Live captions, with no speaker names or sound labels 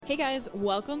Hey guys,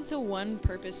 welcome to One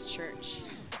Purpose Church.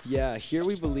 Yeah, here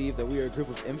we believe that we are a group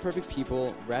of imperfect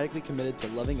people radically committed to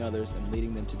loving others and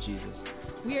leading them to Jesus.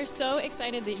 We are so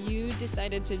excited that you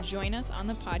decided to join us on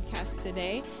the podcast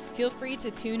today. Feel free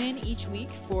to tune in each week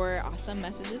for awesome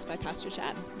messages by Pastor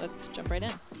Chad. Let's jump right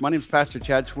in. My name is Pastor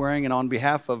Chad Swearing, and on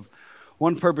behalf of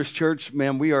One Purpose Church,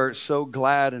 man, we are so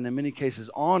glad and in many cases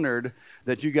honored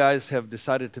that you guys have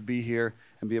decided to be here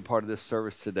and be a part of this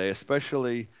service today,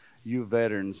 especially you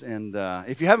veterans. And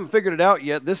if you haven't figured it out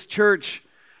yet, this church,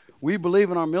 we believe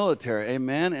in our military,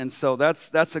 amen? And so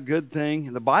that's a good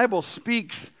thing. The Bible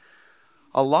speaks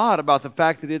a lot about the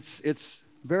fact that it's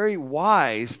very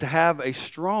wise to have a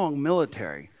strong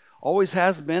military. Always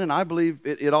has been, and I believe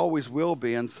it always will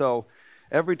be. And so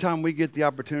every time we get the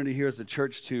opportunity here as a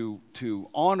church to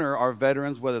honor our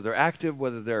veterans, whether they're active,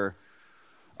 whether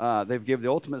they've given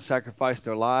the ultimate sacrifice,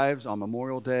 their lives on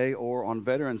Memorial Day or on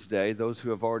Veterans Day, those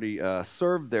who have already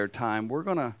served their time, we're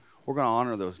gonna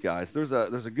honor those guys. There's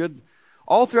a good,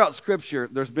 all throughout Scripture,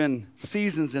 there's been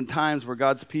seasons and times where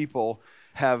God's people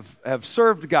have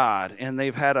served God and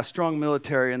they've had a strong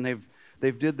military and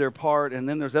they've did their part. And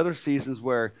then there's other seasons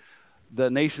where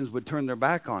the nations would turn their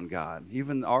back on God,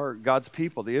 even God's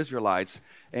people, the Israelites,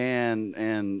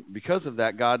 and because of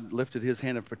that, God lifted His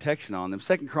hand of protection on them.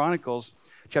 2 Chronicles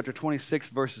chapter 26,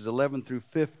 verses 11 through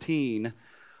 15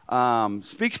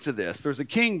 speaks to this. There's a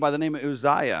king by the name of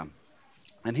Uzziah,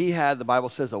 and he had, the Bible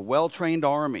says, a well-trained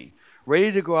army, ready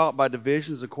to go out by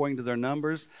divisions according to their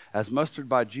numbers, as mustered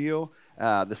by Jeiel,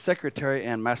 the secretary,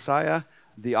 and Maaseiah,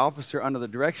 the officer under the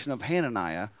direction of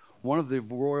Hananiah, one of the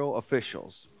royal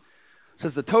officials. It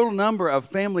says the total number of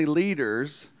family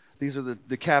leaders, these are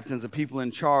the captains, the people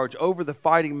in charge, over the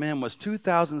fighting men was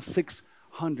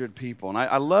 2,600 people. And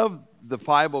I love the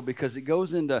Bible because it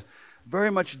goes into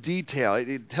very much detail.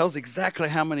 It tells exactly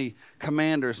how many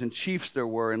commanders and chiefs there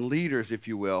were and leaders, if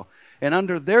you will. And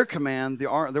under their command,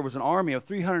 there was an army of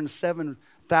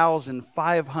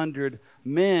 307,500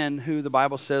 men who the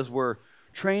Bible says were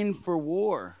trained for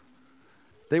war.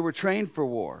 They were trained for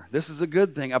war. This is a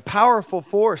good thing. A powerful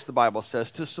force, the Bible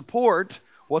says, to support,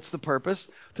 what's the purpose?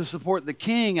 To support the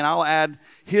king, and I'll add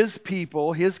his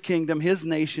people, his kingdom, his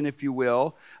nation, if you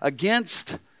will,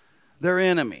 against their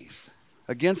enemies.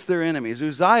 Against their enemies.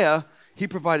 Uzziah, he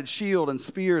provided shield and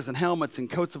spears and helmets and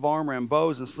coats of armor and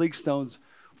bows and sleek stones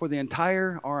for the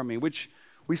entire army, which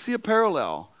we see a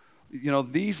parallel. You know,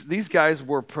 these guys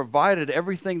were provided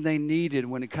everything they needed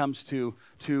when it comes to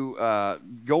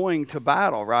going to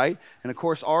battle, right? And of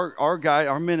course,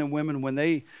 our men and women, when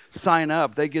they sign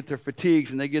up, they get their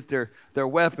fatigues and they get their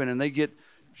weapon and they get,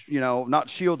 not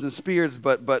shields and spears,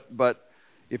 but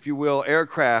if you will,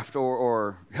 aircraft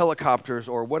or helicopters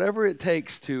or whatever it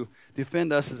takes to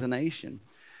defend us as a nation.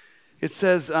 It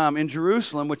says in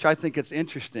Jerusalem, which I think it's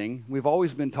interesting, we've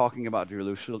always been talking about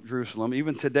Jerusalem.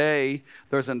 Even today,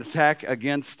 there's an attack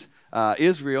against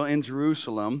Israel in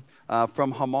Jerusalem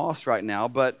from Hamas right now,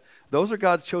 but those are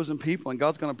God's chosen people, and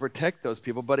God's going to protect those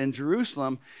people. But in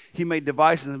Jerusalem, He made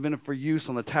devices invented for use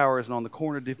on the towers and on the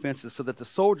corner defenses so that the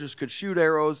soldiers could shoot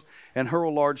arrows and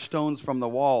hurl large stones from the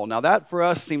wall. Now, that for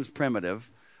us seems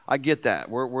primitive. I get that.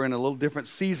 We're in a little different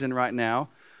season right now.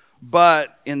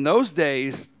 But in those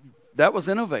days, that was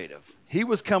innovative. He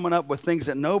was coming up with things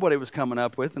that nobody was coming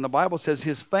up with. And the Bible says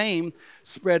his fame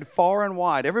spread far and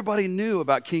wide. Everybody knew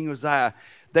about King Uzziah.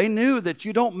 They knew that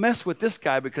you don't mess with this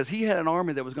guy because he had an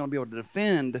army that was going to be able to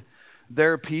defend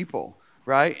their people,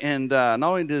 right? And not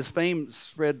only did his fame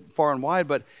spread far and wide,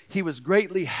 but he was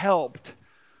greatly helped.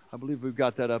 I believe we've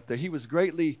got that up there. He was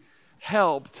greatly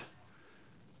helped.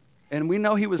 And we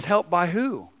know he was helped by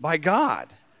who? By God.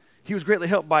 He was greatly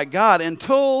helped by God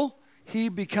until he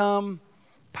become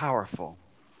powerful.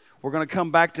 We're going to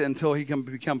come back to until he can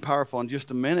become powerful in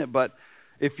just a minute, but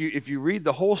if you read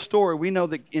the whole story, we know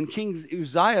that in King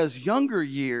Uzziah's younger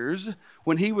years,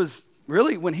 when he was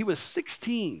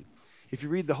 16, if you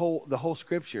read the whole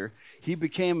scripture, he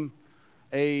became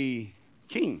a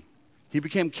king. He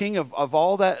became king of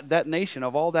all that nation,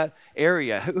 of all that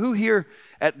area. Who here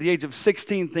at the age of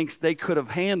 16 thinks they could have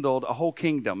handled a whole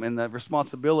kingdom and the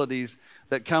responsibilities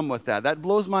that come with that? That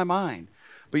blows my mind.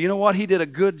 But you know what? He did a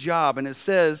good job. And it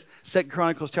says, 2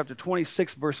 Chronicles chapter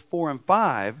 26, verse 4 and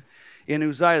 5, in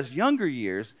Uzziah's younger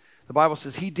years, the Bible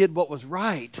says he did what was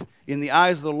right in the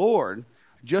eyes of the Lord,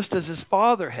 just as his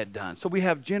father had done. So we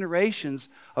have generations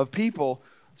of people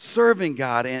serving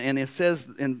God. And it says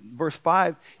in verse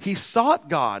 5, he sought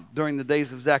God during the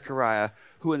days of Zechariah,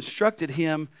 who instructed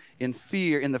him in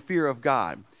the fear of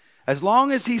God. As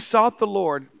long as he sought the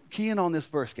Lord, key in on this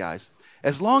verse, guys.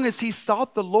 As long as he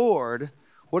sought the Lord,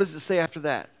 what does it say after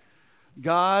that?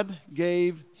 God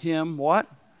gave him what?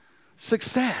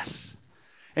 Success.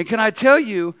 And can I tell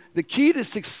you, the key to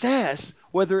success,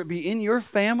 whether it be in your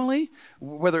family,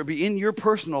 whether it be in your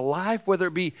personal life, whether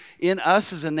it be in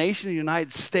us as a nation, the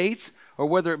United States, or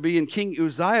whether it be in King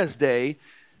Uzziah's day,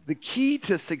 the key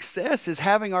to success is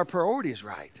having our priorities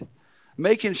right.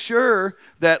 Making sure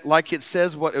that, like it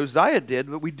says what Uzziah did,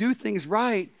 that we do things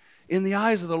right in the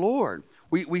eyes of the Lord.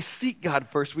 We seek God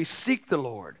first. We seek the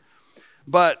Lord.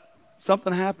 But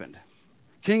something happened.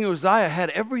 King Uzziah had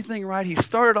everything right. He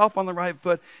started off on the right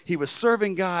foot. He was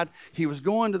serving God. He was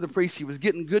going to the priest. He was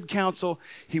getting good counsel.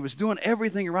 He was doing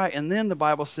everything right. And then the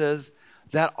Bible says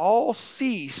that all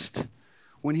ceased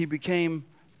when he became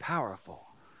powerful.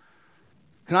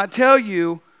 Can I tell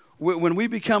you, when we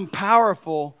become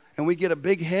powerful and we get a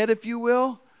big head, if you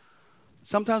will,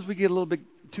 sometimes we get a little bit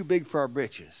too big for our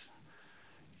britches.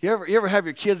 You ever have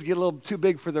your kids get a little too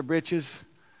big for their britches?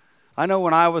 I know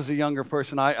when I was a younger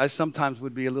person, I sometimes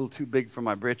would be a little too big for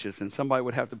my britches, and somebody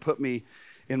would have to put me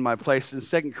in my place. In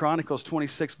 2 Chronicles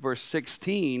 26, verse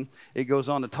 16, it goes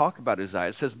on to talk about Uzziah.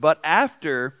 It says, but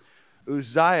after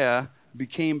Uzziah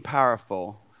became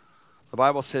powerful, the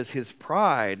Bible says his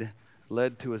pride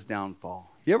led to his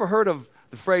downfall. You ever heard of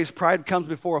the phrase, pride comes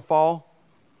before a fall?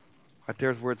 Right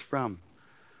there's where it's from.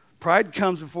 Pride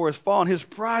comes before his fall, and his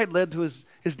pride led to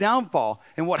his downfall.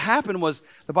 And what happened was,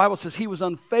 the Bible says he was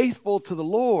unfaithful to the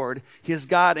Lord, his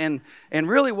God. And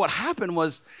really what happened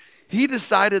was, he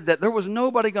decided that there was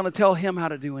nobody going to tell him how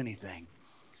to do anything.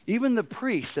 Even the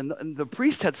priest, and the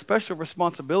priest had special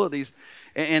responsibilities,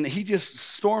 and he just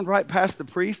stormed right past the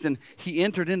priest, and he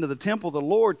entered into the temple of the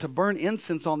Lord to burn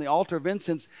incense on the altar of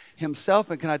incense himself.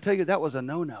 And can I tell you, that was a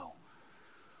no-no.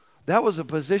 That was a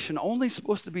position only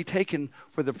supposed to be taken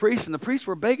for the priests, and the priests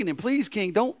were begging him, please,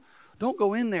 king, don't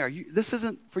go in there. This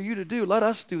isn't for you to do. Let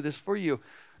us do this for you.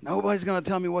 Nobody's going to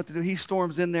tell me what to do. He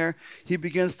storms in there. He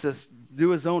begins to do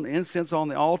his own incense on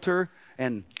the altar,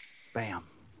 and bam.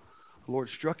 The Lord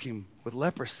struck him with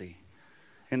leprosy.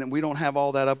 And we don't have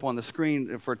all that up on the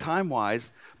screen for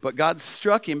time-wise, but God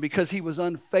struck him because he was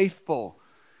unfaithful.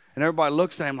 And everybody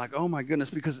looks at him like, oh my goodness,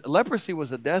 because leprosy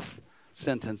was a death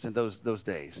sentence in those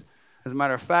days. As a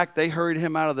matter of fact, they hurried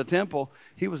him out of the temple.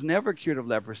 He was never cured of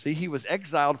leprosy. He was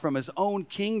exiled from his own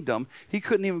kingdom. He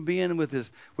couldn't even be in with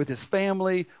his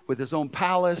family, with his own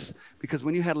palace, because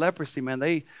when you had leprosy, man,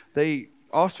 they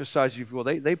ostracized you, if you will.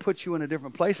 They put you in a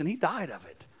different place, and he died of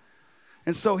it.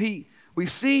 And so we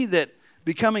see that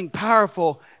becoming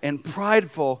powerful and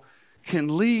prideful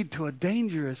can lead to a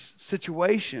dangerous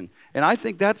situation. And I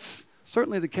think that's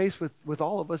certainly the case with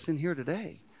all of us in here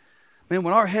today. Man,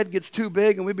 when our head gets too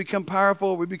big and we become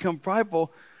powerful, we become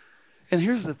prideful. And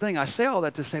here's the thing, I say all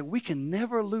that to say we can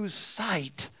never lose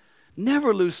sight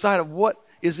of what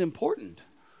is important.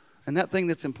 And that thing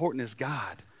that's important is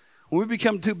God. When we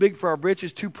become too big for our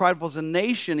britches, too prideful as a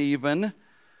nation even,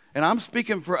 and I'm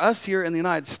speaking for us here in the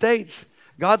United States,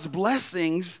 God's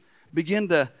blessings begin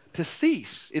to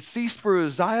cease. It ceased for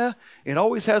Uzziah. It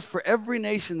always has for every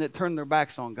nation that turned their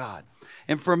backs on God.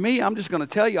 And for me, I'm just going to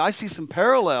tell you, I see some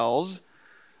parallels,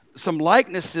 some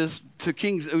likenesses to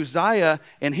King Uzziah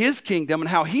and his kingdom and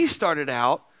how he started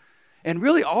out, and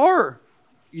really our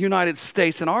United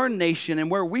States and our nation and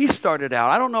where we started out.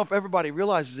 I don't know if everybody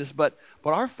realizes this, but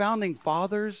our founding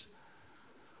fathers,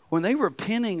 when they were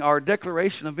penning our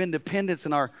Declaration of Independence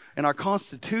and our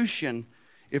Constitution,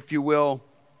 if you will,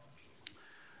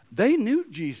 they knew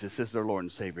Jesus as their Lord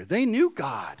and Savior. They knew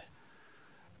God.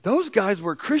 Those guys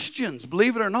were Christians,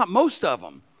 believe it or not, most of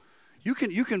them. You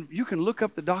can look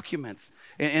up the documents.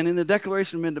 And in the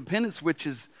Declaration of Independence, which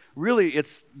is really,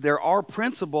 there are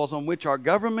principles on which our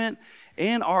government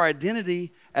and our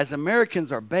identity as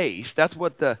Americans are based. That's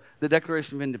what the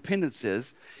Declaration of Independence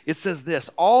is. It says this,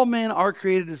 all men are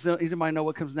created, does anybody know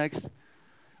what comes next?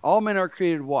 All men are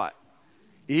created what?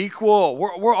 Equal.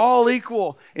 We're all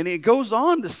equal. And it goes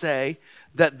on to say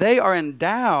that they are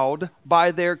endowed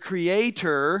by their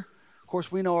Creator. Of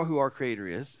course, we know who our Creator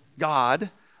is, God.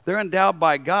 They're endowed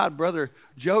by God. Brother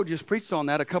Joe just preached on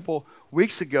that a couple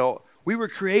weeks ago. We were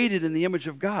created in the image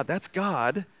of God. That's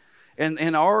God.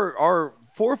 And our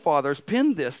forefathers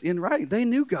penned this in writing. They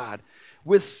knew God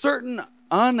with certain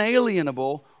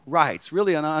unalienable rights.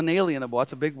 Really, an unalienable,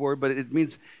 that's a big word, but it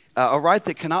means a right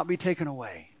that cannot be taken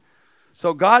away.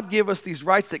 So God gave us these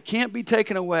rights that can't be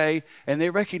taken away, and they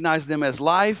recognize them as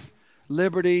life,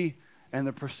 liberty, and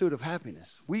the pursuit of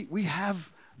happiness. We have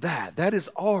that. That is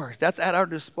ours. That's at our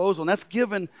disposal, and that's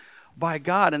given by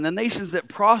God. And the nations that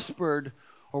prospered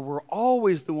were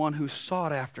always the one who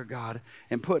sought after God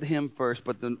and put Him first.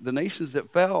 But the nations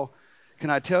that fell, can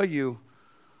I tell you,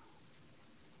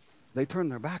 they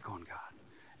turned their back on God.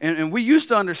 And we used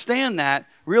to understand that,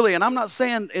 really, and I'm not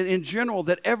saying in general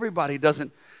that everybody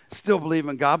doesn't still believe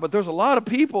in God, but there's a lot of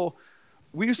people.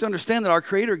 We used to understand that our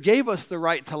Creator gave us the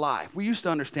right to life. We used to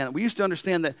understand that. We used to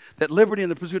understand that liberty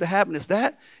and the pursuit of happiness,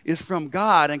 that is from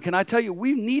God. And can I tell you,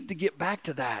 we need to get back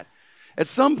to that. At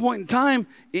some point in time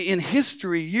in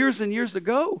history, years and years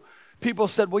ago, people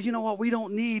said, well, you know what? We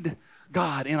don't need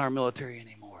God in our military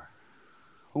anymore.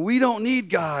 We don't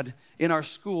need God in our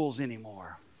schools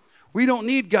anymore. We don't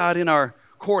need God in our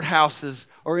courthouses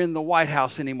or in the White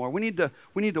House anymore. We need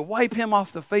to wipe him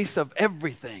off the face of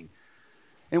everything.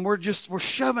 And we're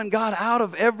shoving God out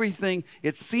of everything,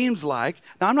 it seems like.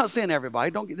 Now, I'm not saying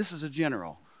everybody. This is a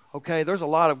general, okay? There's a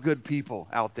lot of good people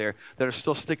out there that are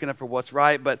still sticking up for what's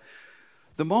right. But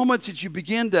the moment that you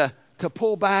begin to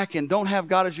pull back and don't have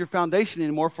God as your foundation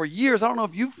anymore, for years, I don't know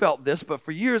if you've felt this, but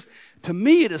for years, to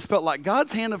me, it has felt like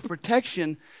God's hand of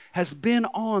protection has been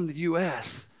on the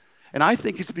U.S., and I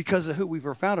think it's because of who we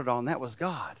were founded on. That was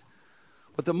God.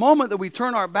 But the moment that we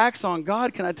turn our backs on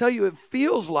God, can I tell you, it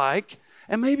feels like,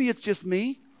 and maybe it's just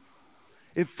me,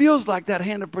 it feels like that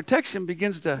hand of protection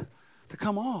begins to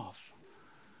come off.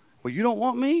 Well, you don't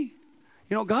want me?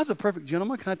 You know, God's a perfect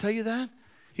gentleman. Can I tell you that?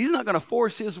 He's not going to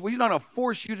force He's not going to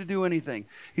force you to do anything.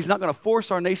 He's not going to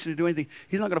force our nation to do anything.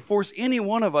 He's not going to force any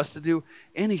one of us to do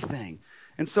anything.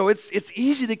 And so it's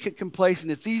easy to get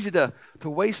complacent. It's easy to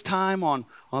waste time on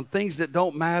things that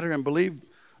don't matter and believe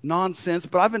nonsense.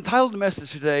 But I've entitled the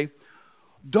message today,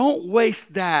 Don't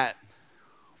Waste That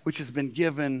Which Has Been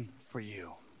Given for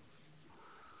You.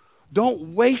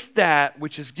 Don't waste that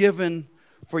which is given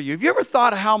for you. Have you ever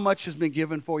thought of how much has been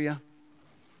given for you?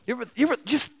 You ever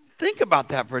just think about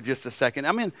that for just a second.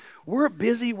 I mean, we're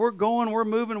busy, we're going, we're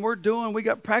moving, we're doing. We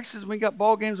got practices, we got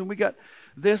ball games, and we got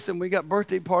this, and we got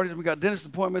birthday parties, and we got dentist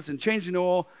appointments, and changing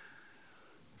oil.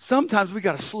 Sometimes we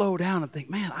got to slow down and think,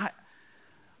 man,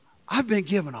 I've been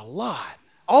given a lot.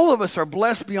 All of us are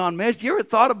blessed beyond measure. You ever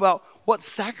thought about what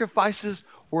sacrifices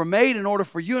were made in order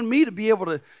for you and me to be able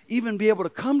to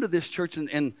come to this church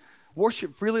and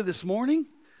worship freely this morning?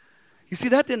 You see,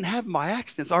 that didn't happen by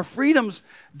accident. Our freedoms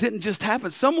didn't just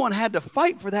happen. Someone had to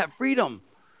fight for that freedom.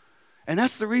 And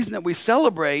that's the reason that we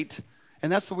celebrate,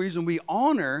 and that's the reason we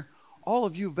honor all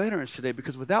of you veterans today,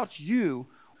 because without you,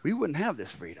 we wouldn't have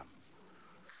this freedom.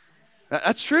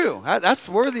 That's true. That's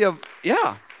worthy of,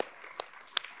 yeah.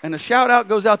 And a shout out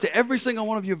goes out to every single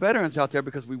one of you veterans out there,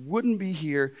 because we wouldn't be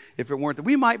here if it weren't that.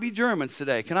 We might be Germans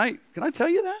today. Can I tell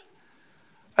you that?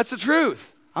 That's the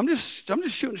truth. I'm just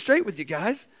shooting straight with you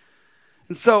guys.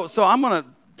 And so I'm going to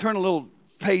turn a little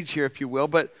page here, if you will.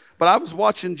 But I was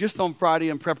watching just on Friday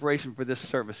in preparation for this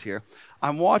service here.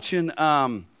 I'm watching,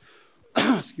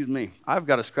 excuse me, I've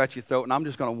got a scratchy throat, and I'm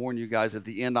just going to warn you guys at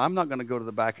the end. I'm not going to go to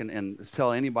the back and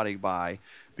tell anybody bye,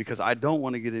 because I don't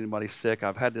want to get anybody sick.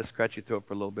 I've had this scratchy throat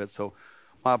for a little bit, so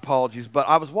my apologies. But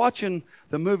I was watching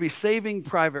the movie Saving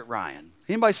Private Ryan.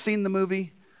 Anybody seen the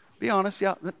movie? Be honest,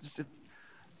 yeah.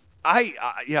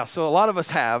 Yeah, so a lot of us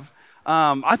have.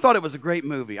 I thought it was a great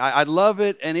movie. I love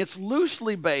it, and it's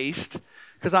loosely based,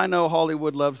 because I know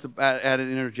Hollywood loves to add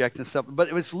and interject and stuff, but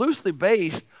it's loosely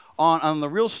based on the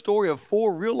real story of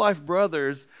 4 real-life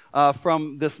brothers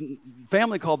from this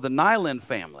family called the Nyland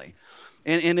family.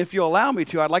 And if you'll allow me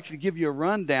to, I'd like to give you a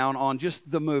rundown on just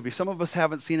the movie. Some of us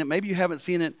haven't seen it. Maybe you haven't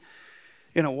seen it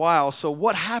in a while. So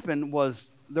what happened was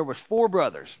there was 4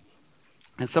 brothers,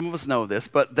 and some of us know this,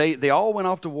 but they all went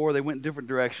off to war. They went in different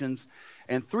directions,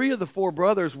 and 3 of the 4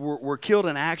 brothers were killed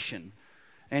in action.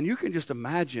 And you can just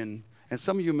imagine, and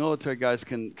some of you military guys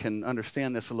can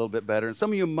understand this a little bit better, and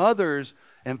some of you mothers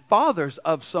and fathers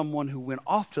of someone who went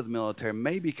off to the military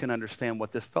maybe can understand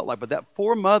what this felt like. But that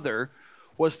poor mother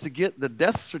was to get the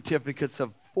death certificates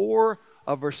of 4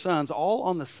 of her sons all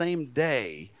on the same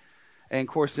day. And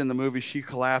of course, in the movie, she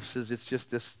collapses. It's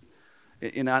just this,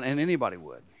 and anybody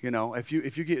would, you know, if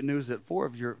you get news that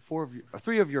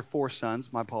 3 of your 4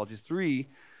 sons, my apologies, 3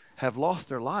 have lost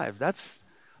their lives.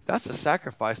 That's a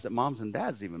sacrifice that moms and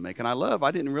dads even make. And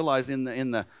I didn't realize in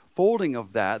the folding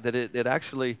of that it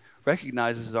actually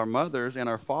recognizes our mothers and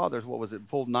our fathers. What was it,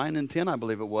 fold 9 and 10, I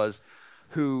believe it was,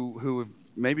 who have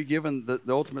maybe given the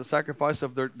ultimate sacrifice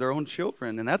of their own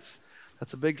children. And that's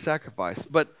a big sacrifice.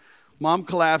 But mom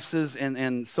collapses,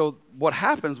 and so what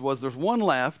happens was there's one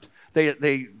left.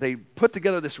 They put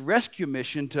together this rescue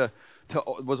mission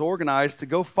was organized to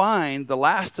go find the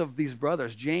last of these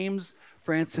brothers. James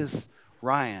Francis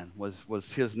Ryan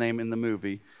was his name in the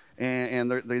movie. And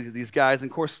these guys,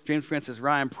 and of course, James Francis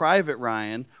Ryan, Private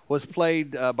Ryan, was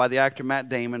played by the actor Matt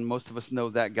Damon. Most of us know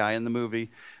that guy in the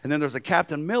movie. And then there's a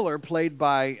Captain Miller, played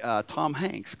by Tom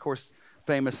Hanks. Of course,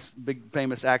 big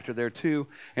famous actor there too.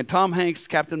 And Tom Hanks,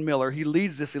 Captain Miller, he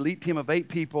leads this elite team of 8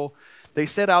 people. They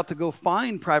set out to go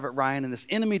find Private Ryan in this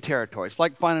enemy territory. It's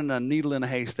like finding a needle in a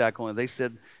haystack, only they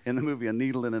said in the movie, a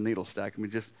needle in a needle stack. I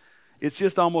mean, it's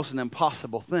just almost an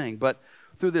impossible thing. But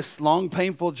through this long,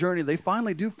 painful journey, they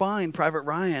finally do find Private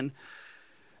Ryan.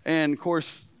 And, of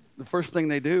course, the first thing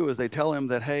they do is they tell him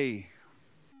that, hey,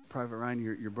 Private Ryan,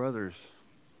 your brothers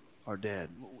are dead.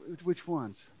 Which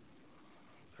ones?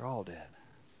 They're all dead.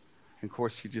 And, of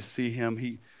course, you just see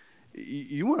him.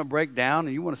 You want to break down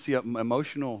and you want to see an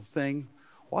emotional thing,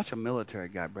 watch a military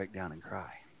guy break down and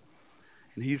cry.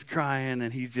 And he's crying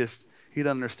and he doesn't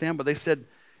understand. But they said,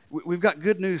 we've got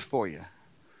good news for you.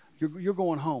 You're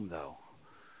going home, though.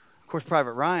 Of course,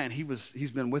 Private Ryan,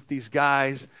 he's been with these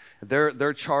guys.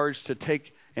 They're charged to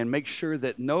take and make sure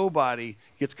that nobody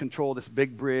gets control of this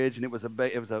big bridge. And it was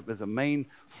a main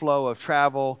flow of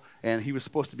travel. And he was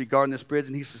supposed to be guarding this bridge.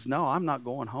 And he says, no, I'm not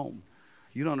going home.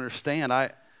 You don't understand.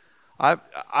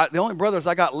 The only brothers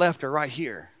I got left are right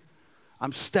here.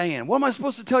 I'm staying. What am I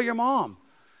supposed to tell your mom?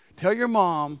 Tell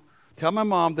my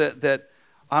mom that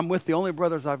I'm with the only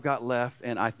brothers I've got left,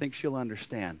 and I think she'll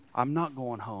understand. I'm not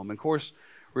going home. And of course,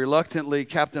 reluctantly,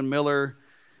 Captain Miller,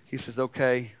 he says,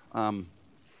 okay,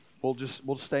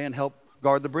 we'll stay and help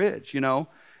guard the bridge, you know.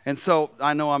 And so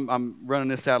I know I'm running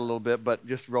this out a little bit, but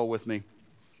just roll with me.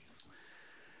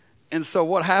 And so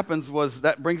what happens was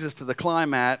that brings us to the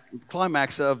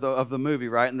climax of the movie,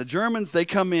 right? And the Germans, they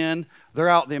come in,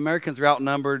 the Americans are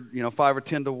outnumbered, 5 or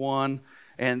 10 to 1,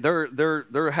 and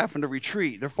they're having to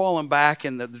retreat. They're falling back,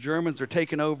 and the Germans are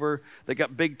taking over. They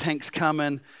got big tanks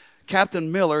coming.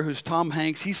 Captain Miller, who's Tom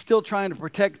Hanks, he's still trying to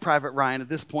protect Private Ryan at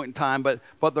this point in time, but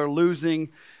they're losing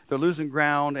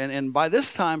ground, and by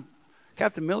this time,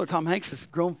 Captain Miller, Tom Hanks, has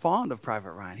grown fond of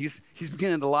Private Ryan. He's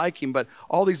beginning to like him, but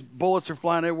all these bullets are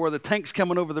flying everywhere. The tank's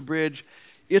coming over the bridge.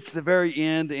 It's the very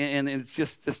end, and it's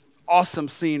just this awesome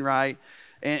scene, right?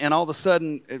 And all of a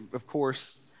sudden, of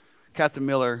course, Captain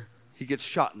Miller, he gets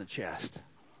shot in the chest.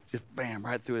 Just bam,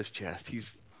 right through his chest.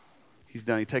 He's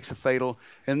done. He takes a fatal.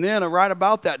 And then right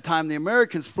about that time, the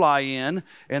Americans fly in,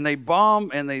 and they bomb,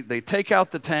 and they take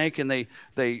out the tank, and they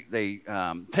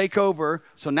take over.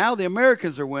 So now the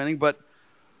Americans are winning, but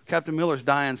Captain Miller's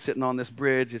dying sitting on this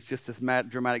bridge. It's just this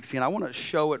dramatic scene. I want to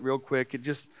show it real quick.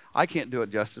 I can't do it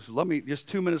justice. Let me, just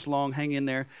 2 minutes long, hang in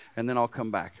there, and then I'll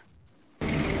come back.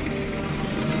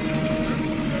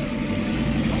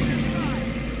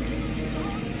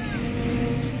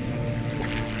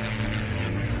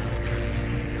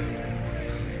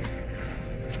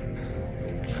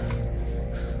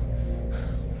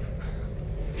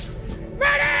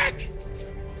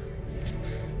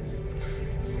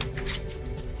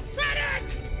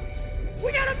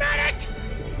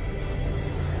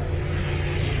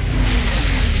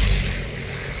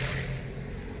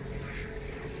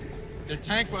 They're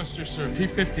tank busters, sir.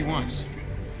 P-51s.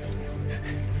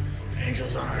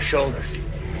 Angels on our shoulders.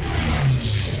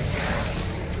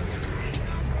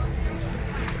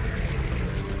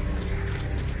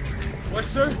 What,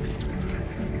 sir?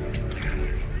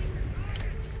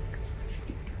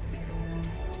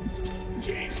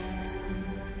 James.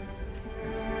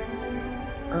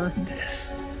 Earn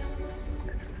this.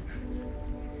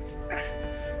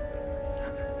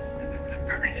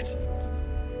 Earn it.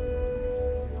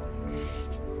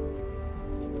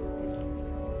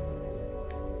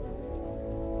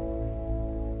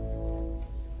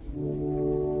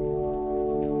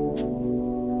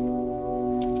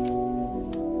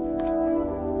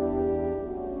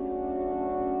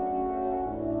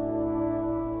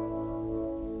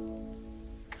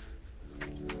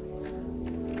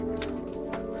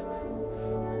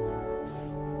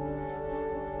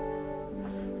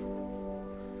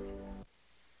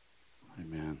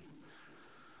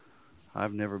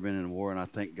 I've never been in war, and I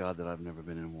thank God that I've never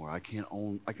been in war. I can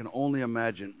only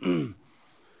imagine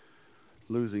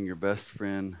losing your best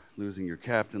friend, losing your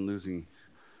captain, losing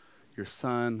your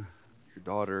son, your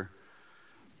daughter.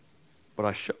 But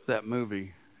I showed that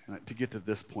movie to get to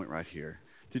this point right here.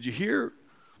 Did you hear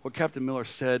what Captain Miller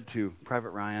said to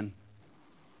Private Ryan?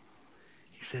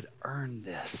 He said, earn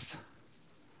this.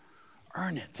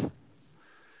 Earn it.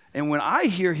 And when I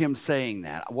hear him saying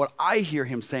that, what I hear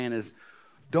him saying is,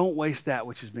 don't waste that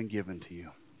which has been given to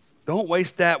you. Don't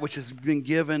waste that which has been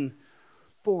given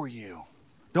for you.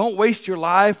 Don't waste your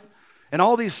life and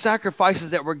all these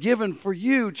sacrifices that were given for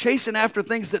you, chasing after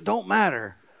things that don't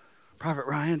matter. Private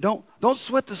Ryan, don't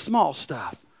sweat the small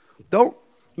stuff. Don't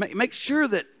make sure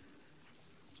that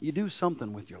you do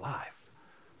something with your life.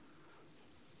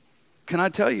 Can I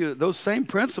tell you, those same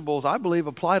principles, I believe,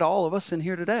 apply to all of us in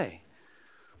here today.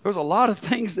 There's a lot of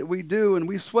things that we do, and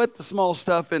we sweat the small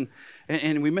stuff, and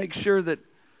we make sure that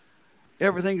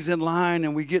everything's in line,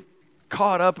 and we get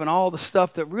caught up in all the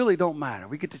stuff that really don't matter.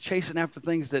 We get to chasing after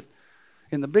things that,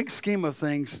 in the big scheme of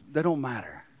things, they don't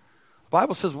matter. The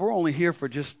Bible says we're only here for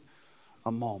just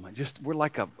a moment. We're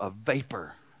like a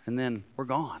vapor, and then we're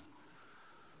gone.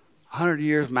 100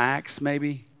 years max,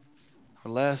 maybe,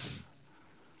 or less.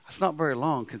 That's not very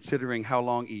long, considering how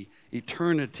long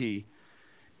eternity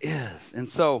is. And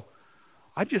so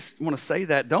I just want to say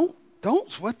that don't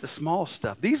sweat the small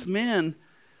stuff. These men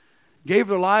gave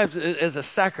their lives as a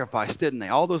sacrifice, didn't they?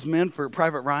 All those men for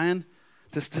Private Ryan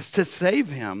to save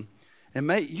him.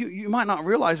 And you might not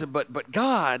realize it, but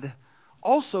God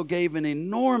also gave an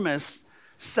enormous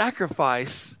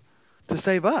sacrifice to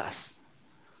save us.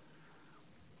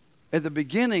 At the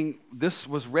beginning, this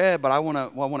was read, but I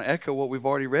want to echo what we've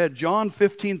already read. John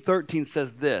 15:13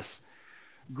 says this: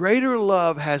 greater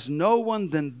love has no one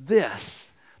than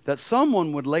this, that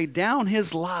someone would lay down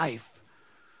his life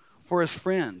for his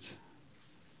friends.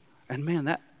 And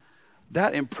man,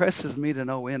 that impresses me to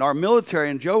no end. Our military,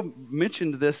 and Joe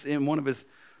mentioned this in one of his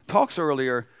talks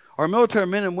earlier, our military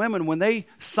men and women, when they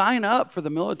sign up for the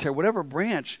military, whatever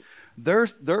branch, they're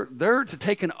to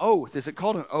take an oath. Is it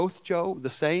called an oath, Joe, the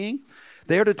saying?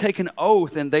 They are to take an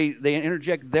oath, and they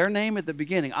interject their name at the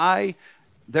beginning.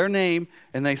 Their name,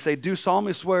 and they say, do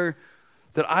solemnly swear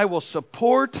that I will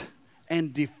support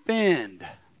and defend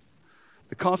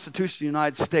the Constitution of the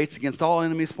United States against all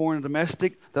enemies, foreign and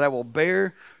domestic, that I will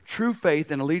bear true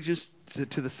faith and allegiance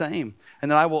to the same,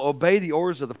 and that I will obey the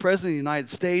orders of the President of the United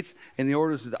States and the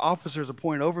orders of the officers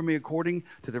appointed over me according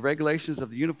to the regulations of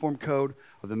the Uniform Code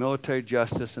of the Military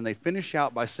Justice. And they finish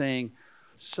out by saying,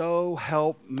 so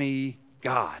help me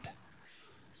God.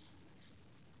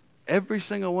 Every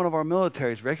single one of our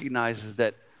militaries recognizes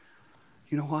that,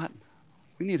 you know what?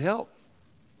 We need help.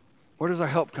 Where does our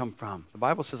help come from? The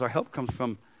Bible says our help comes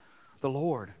from the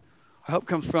Lord. Our help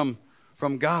comes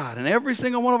from God. And every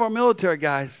single one of our military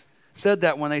guys said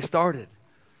that when they started.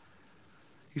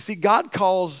 You see, God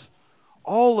calls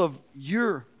all of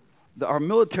our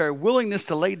military willingness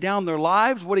to lay down their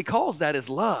lives, what he calls that is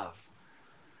love.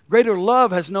 Greater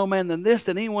love has no man than this,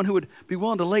 than anyone who would be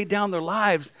willing to lay down their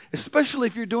lives, especially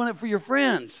if you're doing it for your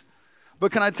friends.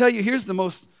 But can I tell you, here's the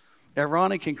most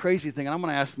ironic and crazy thing, and I'm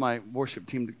going to ask my worship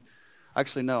team to,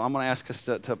 actually, no, I'm going to ask us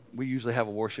to, we usually have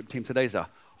a worship team. Today's a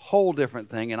whole different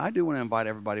thing, and I do want to invite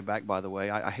everybody back, by the way.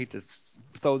 I hate to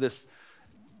throw this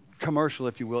commercial,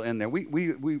 if you will, in there.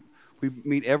 We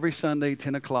meet every Sunday,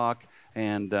 10 o'clock,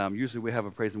 and usually we have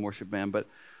a praise and worship band, but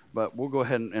we'll go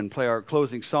ahead and play our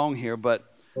closing song here. But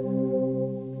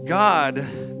God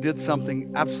did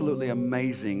something absolutely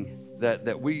amazing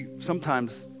that we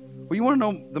sometimes, well, you want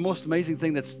to know the most amazing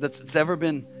thing that's ever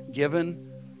been given?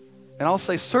 And I'll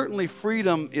say certainly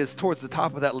freedom is towards the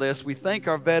top of that list. We thank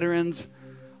our veterans.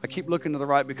 I keep looking to the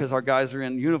right because our guys are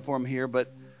in uniform here,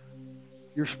 but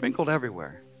you're sprinkled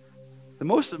everywhere. The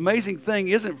most amazing thing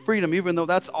isn't freedom, even though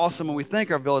that's awesome, and we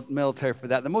thank our military for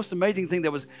that. The most amazing thing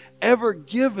that was ever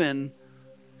given,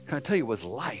 can I tell you, was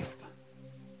life.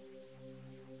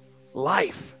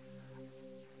 Life.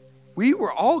 We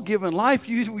were all given life.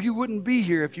 You wouldn't be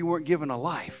here if you weren't given a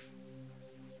life.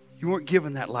 You weren't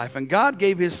given that life. And God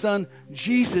gave his son,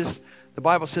 Jesus, the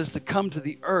Bible says, to come to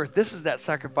the earth. This is that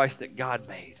sacrifice that God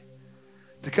made.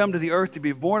 To come to the earth, to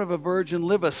be born of a virgin,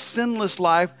 live a sinless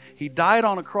life. He died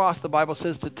on a cross, the Bible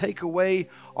says, to take away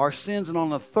our sins. And on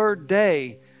the third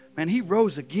day, man, he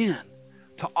rose again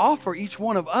to offer each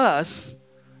one of us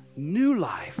new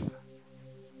life.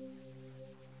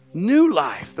 New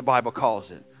life, the Bible calls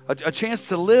it. A chance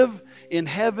to live in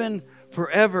heaven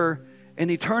forever in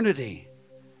eternity.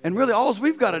 And really, all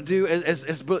we've got to do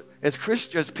as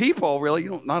Christians, as people, really,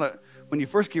 when you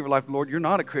first give your life to the Lord, you're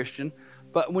not a Christian.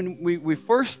 But when we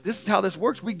first, this is how this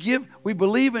works. We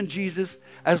believe in Jesus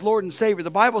as Lord and Savior. The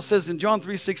Bible says in John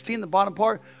 3:16, the bottom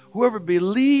part, whoever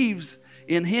believes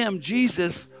in him,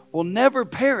 Jesus, will never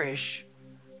perish,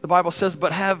 the Bible says,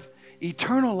 but have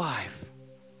eternal life.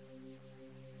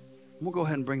 We'll go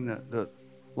ahead and bring the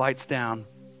lights down.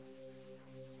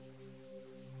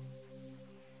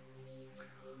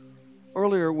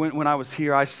 Earlier when I was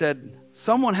here, I said,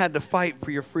 someone had to fight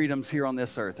for your freedoms here on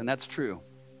this earth, and that's true.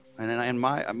 And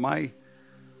my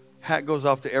hat goes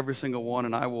off to every single one,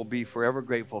 and I will be forever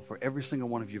grateful for every single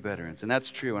one of you veterans, and that's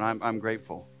true, and I'm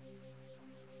grateful.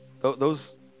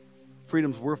 Those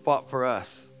freedoms were fought for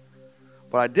us.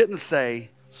 But I didn't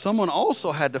say someone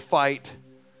also had to fight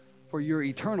for your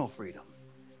eternal freedom.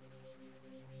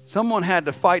 Someone had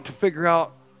to fight to figure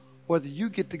out whether you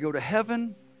get to go to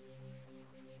heaven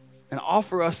and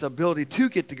offer us the ability to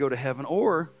get to go to heaven,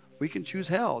 or we can choose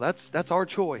hell. That's our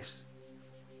choice.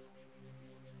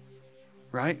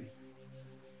 Right?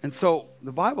 And so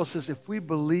the Bible says if we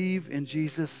believe in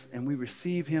Jesus and we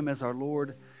receive him as our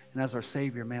Lord and as our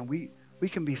Savior, man, we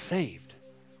can be saved.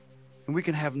 And we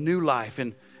can have new life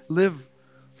and live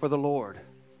for the Lord.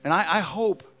 And I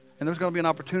hope, and there's going to be an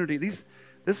opportunity,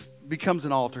 this becomes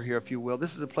an altar here, if you will.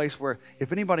 This is a place where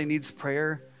if anybody needs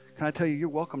prayer, can I tell you, you're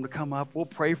welcome to come up. We'll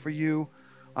pray for you.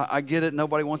 I get it.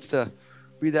 Nobody wants to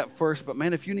be that first. But,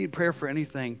 man, if you need prayer for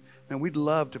anything, man, we'd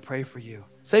love to pray for you.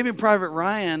 Saving Private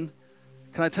Ryan,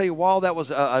 can I tell you, while that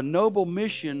was a noble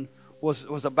mission,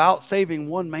 was about saving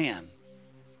one man.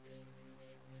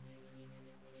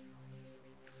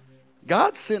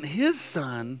 God sent his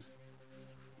son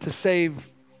to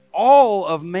save all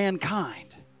of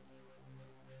mankind.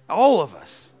 All of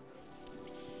us.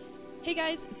 Hey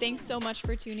guys, thanks so much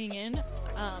for tuning in.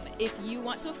 If you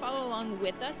want to follow along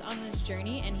with us on this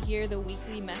journey and hear the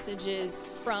weekly messages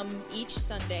from each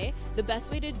Sunday, the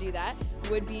best way to do that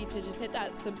would be to just hit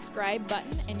that subscribe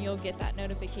button and you'll get that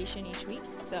notification each week.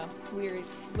 So we're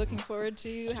looking forward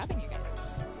to having you guys.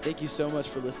 Thank you so much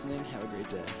for listening. Have a great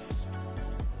day.